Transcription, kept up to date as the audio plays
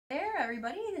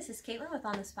everybody, this is Caitlin with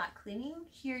On the Spot Cleaning,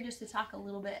 here just to talk a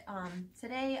little bit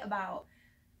today about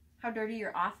how dirty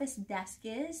your office desk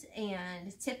is.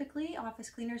 And typically office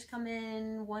cleaners come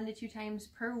in 1 to 2 times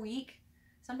per week,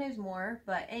 sometimes more,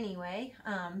 but anyway,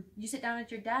 you sit down at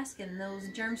your desk and those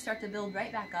germs start to build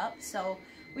right back up. So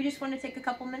we just want to take a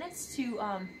couple minutes to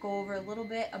go over a little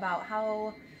bit about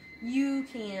how you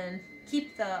can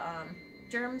keep the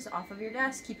germs off of your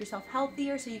desk, keep yourself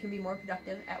healthier so you can be more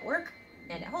productive at work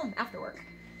and at home after work.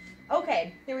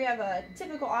 Okay, here we have a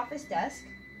typical office desk.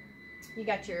 You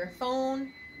got your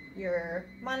phone, your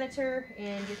monitor,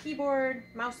 and your keyboard,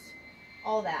 mouse,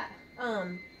 all that.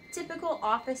 Typical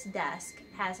office desk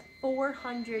has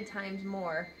 400 times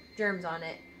more germs on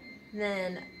it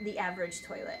than the average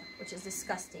toilet, which is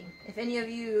disgusting. If any of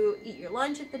you eat your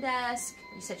lunch at the desk,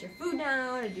 you set your food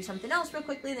down and do something else real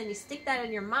quickly, then you stick that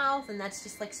in your mouth, and that's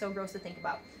just like so gross to think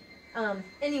about.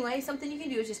 Anyway, something you can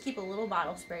do is just keep a little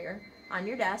bottle sprayer on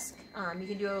your desk. You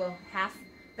can do a half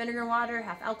vinegar and water,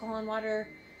 half alcohol and water.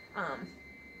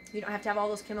 You don't have to have all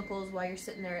those chemicals while you're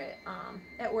sitting there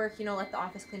at work. You know, let the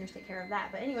office cleaners take care of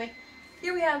that. But anyway,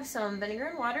 here we have some vinegar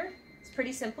and water. It's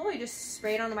pretty simple. You just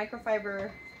spray it on a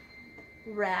microfiber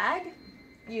rag.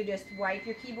 You just wipe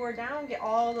your keyboard down, get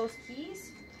all those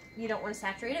keys. You don't want to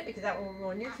saturate it because that will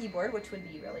ruin your keyboard, which would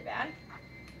be really bad.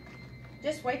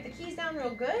 Just wipe the keys down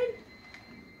real good,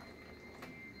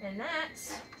 and that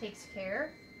takes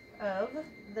care of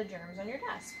the germs on your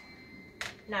desk.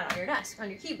 Not on your desk,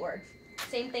 on your keyboard.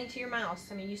 Same thing to your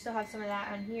mouse. I mean, you still have some of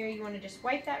that on here. You want to just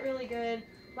wipe that really good.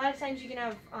 A lot of times you can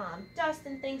have dust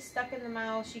and things stuck in the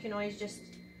mouse. You can always just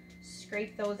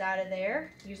scrape those out of there.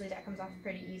 Usually that comes off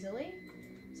pretty easily.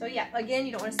 So yeah, again,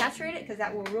 you don't want to saturate it because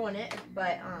that will ruin it,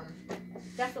 but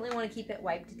definitely want to keep it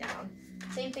wiped down.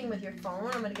 Same thing with your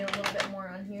phone. I'm going to get a little bit more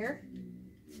on here.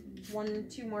 1,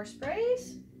 2 more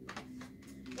sprays.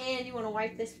 And you want to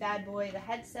wipe this bad boy, the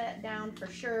headset, down for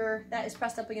sure. That is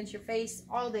pressed up against your face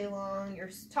all day long. You're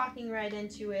talking right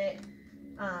into it.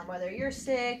 Whether you're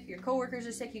sick, your coworkers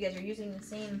are sick, you guys are using the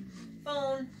same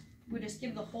phone, we just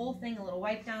give the whole thing a little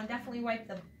wipe down. Definitely wipe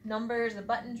the numbers, the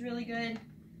buttons really good,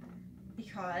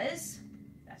 because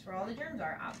that's where all the germs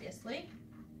are, obviously.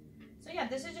 So yeah,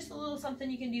 this is just a little something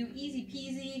you can do, easy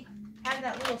peasy. Have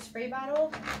that little spray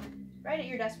bottle right at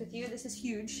your desk with you. This is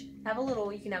huge. Have a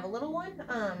little, you can have a little one.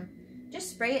 Just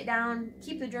spray it down,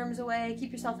 keep the germs away,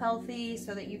 keep yourself healthy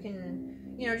so that you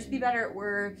can, you know, just be better at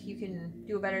work. You can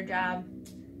do a better job.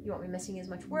 You won't be missing as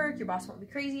much work. Your boss won't be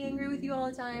crazy angry with you all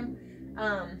the time.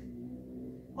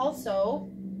 Also,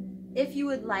 if you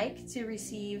would like to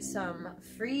receive some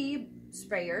free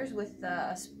sprayers with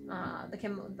the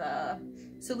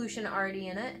solution already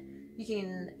in it, you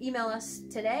can email us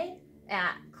today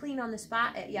at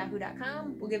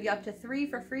cleanonthespot@yahoo.com. We'll give you up to 3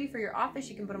 for free for your office.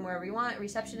 You can put them wherever you want.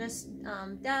 Receptionist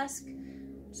desk,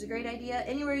 which is a great idea.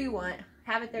 Anywhere you want,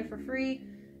 have it there for free.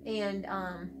 And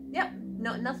yep,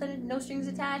 nothing, no strings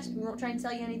attached. We won't try and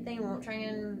sell you anything. We won't try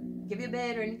and give you a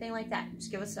bid or anything like that. Just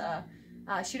give us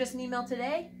shoot us an email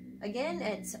today. Again,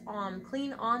 it's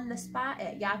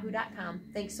cleanonthespot@yahoo.com.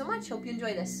 Thanks so much. Hope you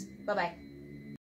enjoy this. Bye bye.